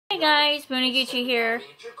guys, Gucci here.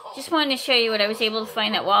 Just wanted to show you what I was able to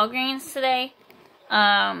find at Walgreens today.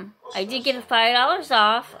 I did get $5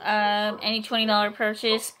 off any $20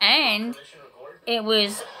 purchase, and it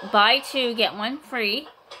was buy two get one free.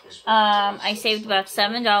 I saved about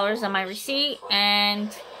 $7 on my receipt,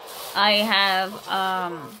 and I have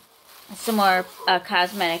some more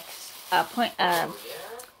cosmetics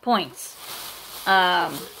points. So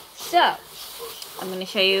I'm going to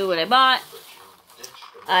show you what I bought.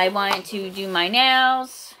 I wanted to do my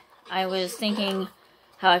nails. I was thinking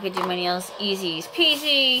how I could do my nails easy as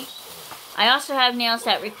peasy. I also have nails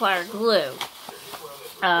that require glue.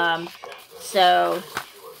 So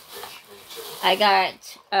I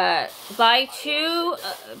got buy two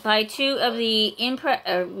of the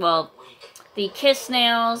the Kiss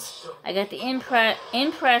nails. I got the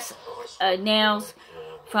Impress nails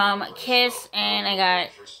from Kiss, and I got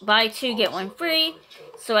buy two get one free.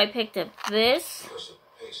 So I picked up this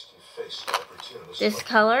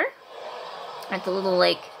color at the little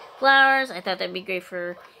like flowers. I thought that'd be great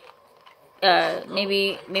for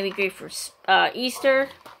maybe great for Easter.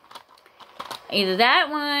 Either that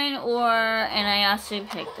one, and I also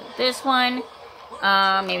picked up this one.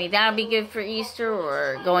 Maybe that'll be good for Easter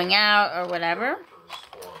or going out or whatever.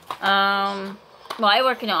 Well, I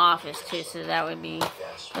work in an office too, so that would be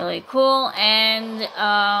really cool. And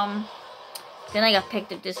then I got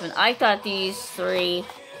picked up this one. I thought these three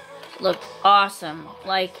looked awesome.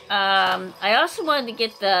 Like, I also wanted to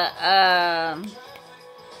get the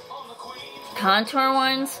contour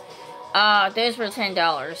ones. Those were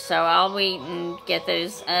 $10, so I'll wait and get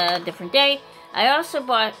those a different day. I also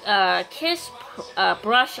bought Kiss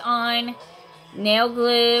brush on nail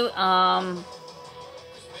glue.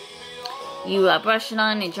 You brush it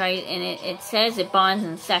on and dry it, and it says it bonds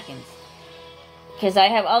in seconds. Because I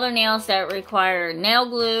have other nails that require nail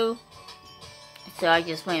glue, so I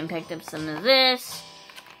just went and picked up some of this.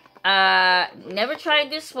 Never tried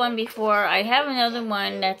this one before. I have another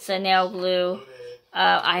one that's a nail glue.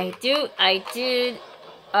 I do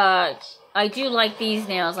like these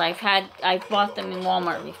nails. I've bought them in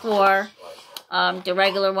Walmart before. The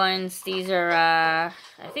regular ones. These are I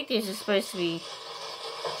think these are supposed to be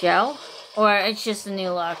gel, or it's just a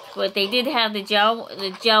new look. But they did have the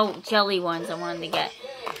jelly ones I wanted to get.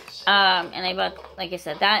 And I bought, like I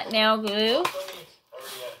said, that nail glue.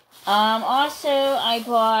 Also I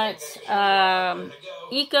bought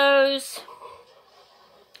Eco's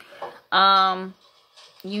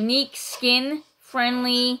unique skin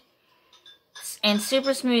friendly and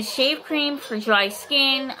super smooth shave cream for dry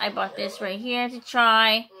skin. I bought this right here to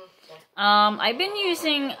try. I've been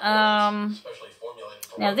using now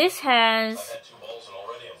this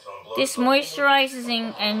moisturizes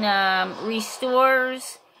and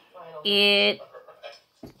restores it.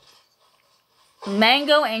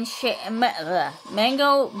 Mango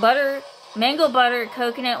butter,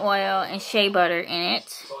 coconut oil, and shea butter in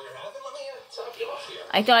it.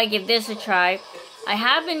 I thought I'd give this a try. I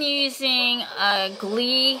have been using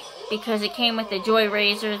Glee because it came with the Joy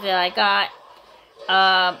Razor that I got.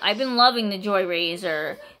 I've been loving the Joy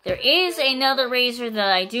Razor. There is another razor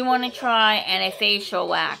that I do want to try, and a facial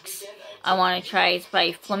wax I want to try. It's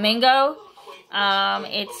by Flamingo.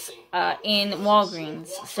 It's in Walgreens.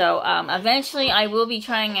 So eventually I will be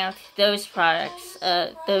trying out those products,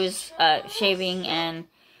 those shaving and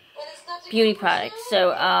beauty products.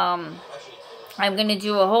 So I'm going to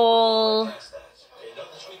do a whole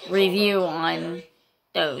review on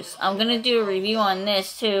those. I'm going to do a review on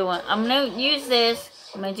this too. I'm going to use this.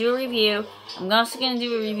 I'm going to do a review. I'm also going to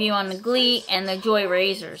do a review on the Glee and the Joy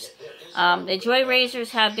Razors. The Joy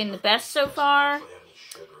Razors have been the best so far.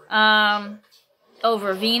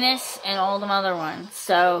 Over Venus and all them other ones.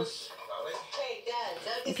 So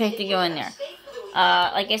you picked to go in there.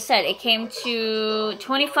 Like I said, it came to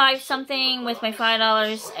 25 something with my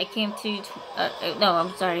 $5. It came to no,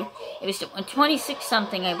 I'm sorry, it was 26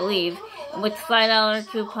 something, I believe, with the $5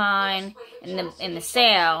 coupon in the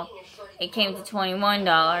sale. It came to $21.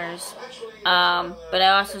 But I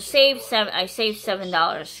also saved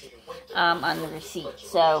 $7 on the receipt.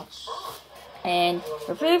 So, and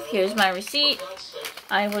for proof, here's my receipt.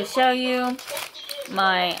 I will show you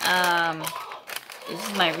my this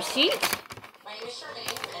is my receipt.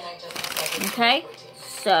 Okay,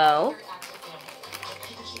 so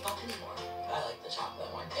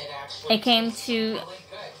it came to,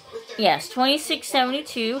 yes,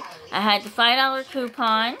 $26.72. I had the $5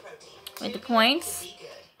 coupon with the points,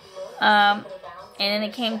 and then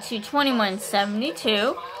it came to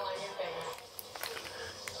 $21.72.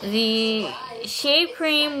 The shave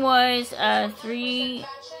cream was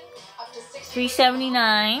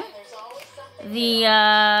 $3.79. The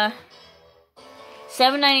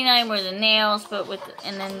 $7.99 were the nails, but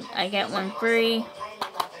and then I get one free.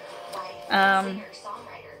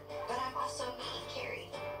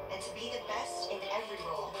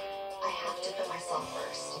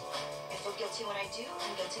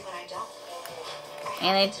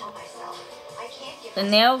 And the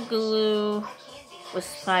nail glue was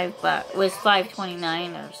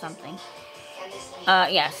 $5.29 or something.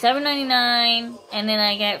 Yeah, $7.99, and then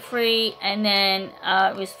I get free, and then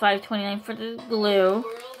it was $5.29 for the glue.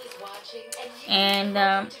 And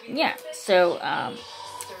yeah, so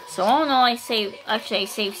all in all, I saved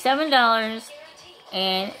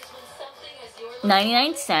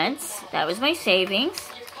 $7.99. That was my savings.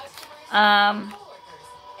 So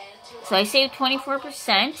I saved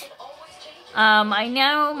 24%.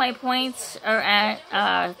 My points are at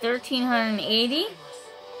 1,380.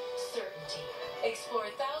 Explore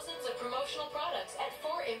thousands of promotional products at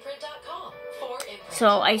 4imprint.com.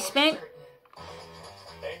 So I spent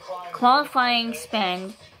qualifying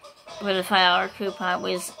spend with a $5 coupon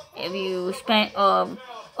was if you spent over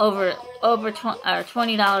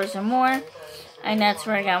 $20 or more, and that's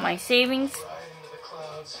where I got my savings.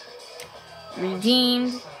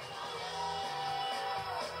 Redeemed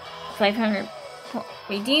 500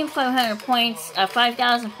 points,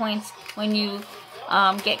 5,000 points when you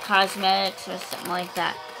get cosmetics or something like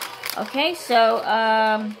that. Okay, so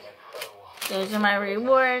those are my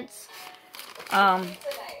rewards. I've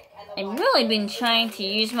really been trying to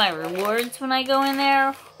use my rewards when I go in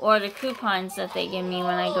there, or the coupons that they give me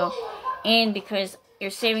when I go in, because you're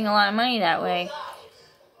saving a lot of money that way.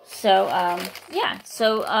 So yeah,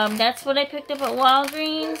 so that's what I picked up at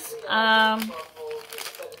Walgreens.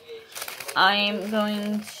 I am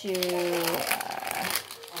going to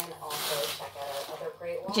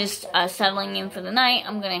just settling in for the night.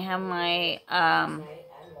 I'm going to have my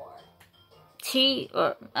tea,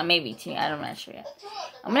 or maybe tea, I'm not sure yet.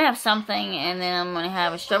 I'm going to have something, and then I'm going to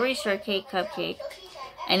have a strawberry shortcake cupcake.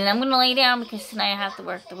 And then I'm going to lay down because tonight I have to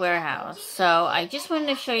work the warehouse. So I just wanted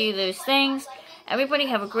to show you those things. Everybody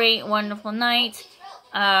have a great, wonderful night.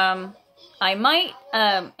 I might,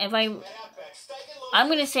 I'm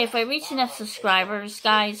going to say if I reach enough subscribers,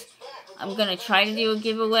 guys, I'm going to try to do a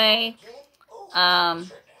giveaway. I'm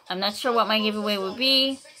not sure what my giveaway would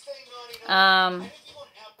be right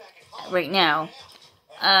now.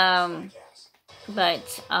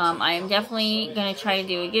 But I am definitely going to try to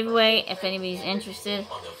do a giveaway if anybody's interested.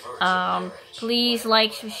 Please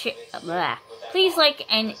like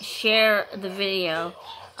and share the video.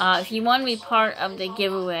 If you want to be part of the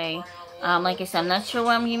giveaway, like I said, I'm not sure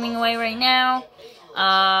what I'm giving away right now.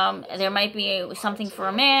 There might be something for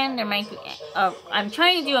a man. There might be. I'm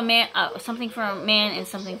trying to do something for a man and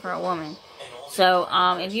something for a woman. So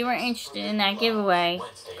if you were interested in that giveaway,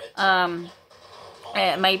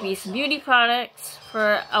 it might be some beauty products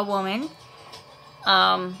for a woman,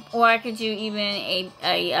 or I could do even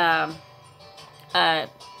a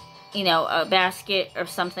basket or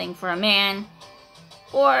something for a man,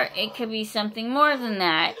 or it could be something more than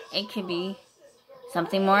that. It could be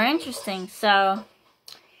something more interesting. So,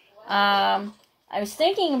 I was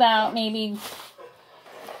thinking about maybe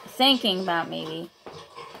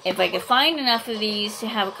if I could find enough of these to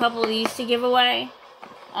have a couple of these to give away,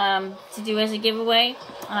 to do as a giveaway,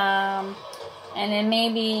 and then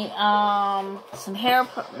maybe some hair,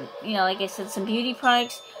 like I said, some beauty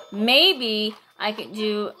products. Maybe I could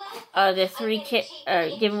do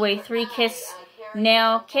give away 3 Kiss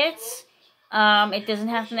nail kits. It doesn't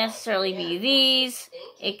have to necessarily be these.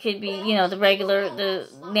 It could be, the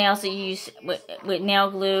nails that you use with nail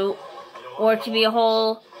glue, or it could be a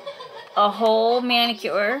whole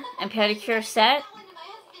manicure and pedicure set.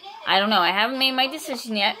 I don't know. I haven't made my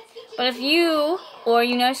decision yet. But if you or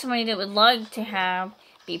somebody that would like to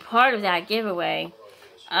be part of that giveaway,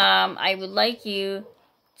 I would like you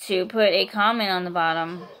to put a comment on the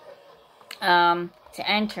bottom to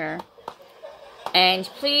enter. And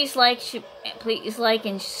please like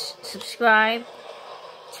and subscribe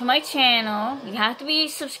to my channel. You have to be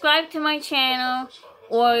subscribed to my channel,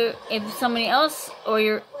 or if somebody else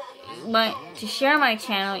you want to share my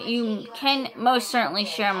channel, you can most certainly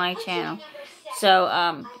share my channel. So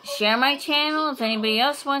share my channel. If anybody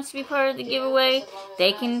else wants to be part of the giveaway,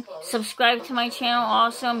 they can subscribe to my channel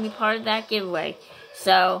also and be part of that giveaway.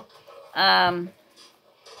 So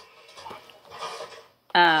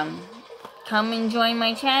come and join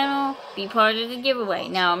my channel, be part of the giveaway.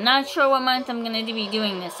 Now, I'm not sure what month I'm going to be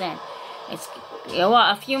doing this in. It's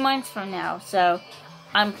a few months from now. So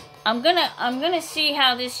I'm gonna see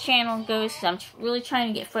how this channel goes. I'm really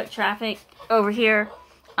trying to get foot traffic over here.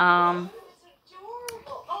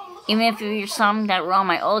 Even if you're some that were on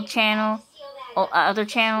my old channel, other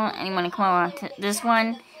channel, and you want to come over to this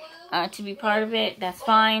one to be part of it, that's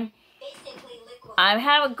fine. I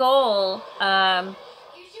have a goal that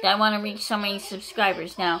I want to reach so many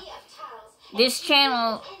subscribers. Now, this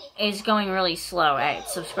channel is going really slow at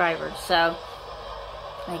subscribers, so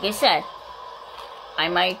like I said, I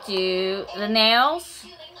might do the nails,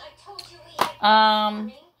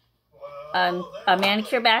 a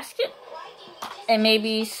manicure basket, and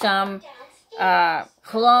maybe some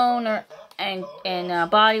cologne and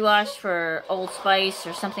body wash for Old Spice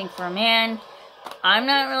or something for a man. I'm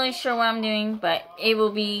not really sure what I'm doing, but it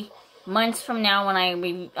will be months from now when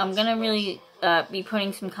I'm gonna really be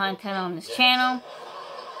putting some content on this channel.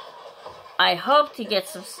 I hope to get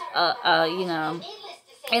some, you know,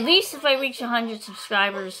 at least if I reach 100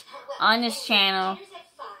 subscribers on this channel,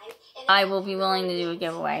 I will be willing to do a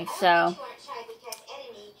giveaway. So,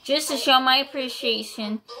 just to show my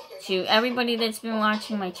appreciation to everybody that's been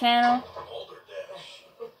watching my channel.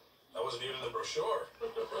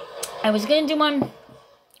 I was going to do one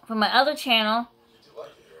for my other channel.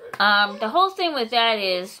 The whole thing with that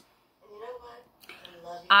is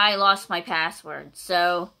I lost my password,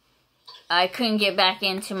 so I couldn't get back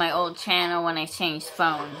into my old channel when I changed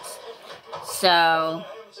phones. So,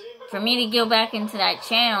 for me to go back into that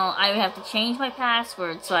channel, I would have to change my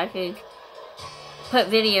password so I could put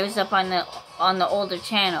videos up on the older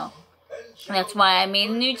channel. That's why I made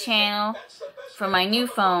a new channel for my new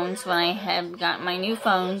phones when I had got my new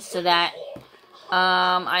phones, so that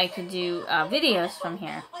I could do videos from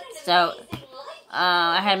here. So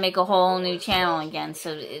I had to make a whole new channel again.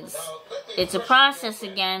 So it's a process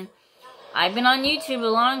again. I've been on YouTube a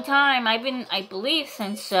long time. I believe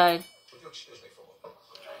since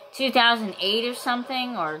 2008 or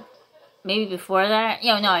something, or maybe before that.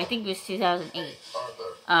 No, I think it was 2008.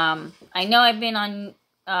 I know I've been on,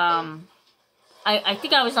 I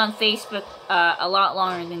think I was on Facebook a lot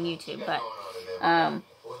longer than YouTube, but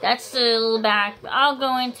that's a little back. I'll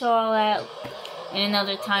go into all that in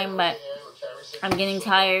another time, but I'm getting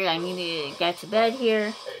tired. I need to get to bed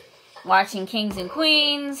here. Watching Kings of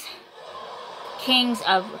Queens,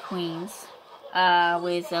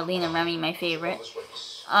 with Lena Remy, my favorite.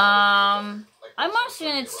 I'm also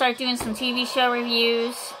going to start doing some TV show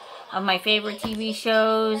reviews of my favorite TV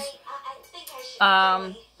shows.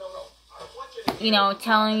 You know,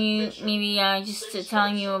 telling you, maybe just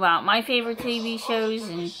telling you about my favorite TV shows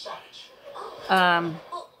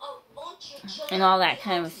and all that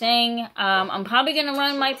kind of thing. I'm probably going to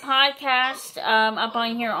run my podcast up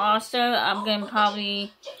on here also. I'm going to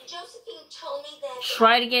probably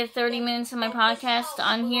try to get 30 minutes of my podcast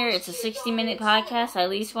on here. It's a 60-minute podcast. I at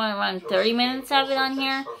least want to run 30 minutes of it on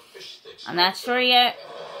here. I'm not sure yet,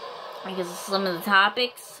 because of some of the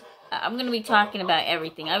topics. I'm going to be talking about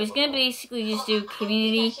everything. I was going to basically just do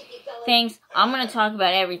community things. I'm going to talk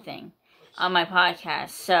about everything on my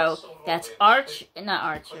podcast. So, that's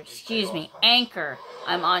Anchor.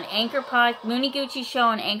 I'm on Anchor Mooney Gucci Show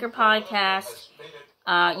on Anchor Podcast.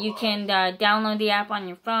 You can download the app on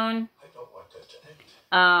your phone.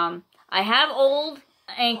 I have old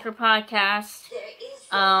Anchor podcasts,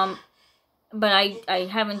 but I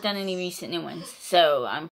haven't done any recent new ones. So, I'm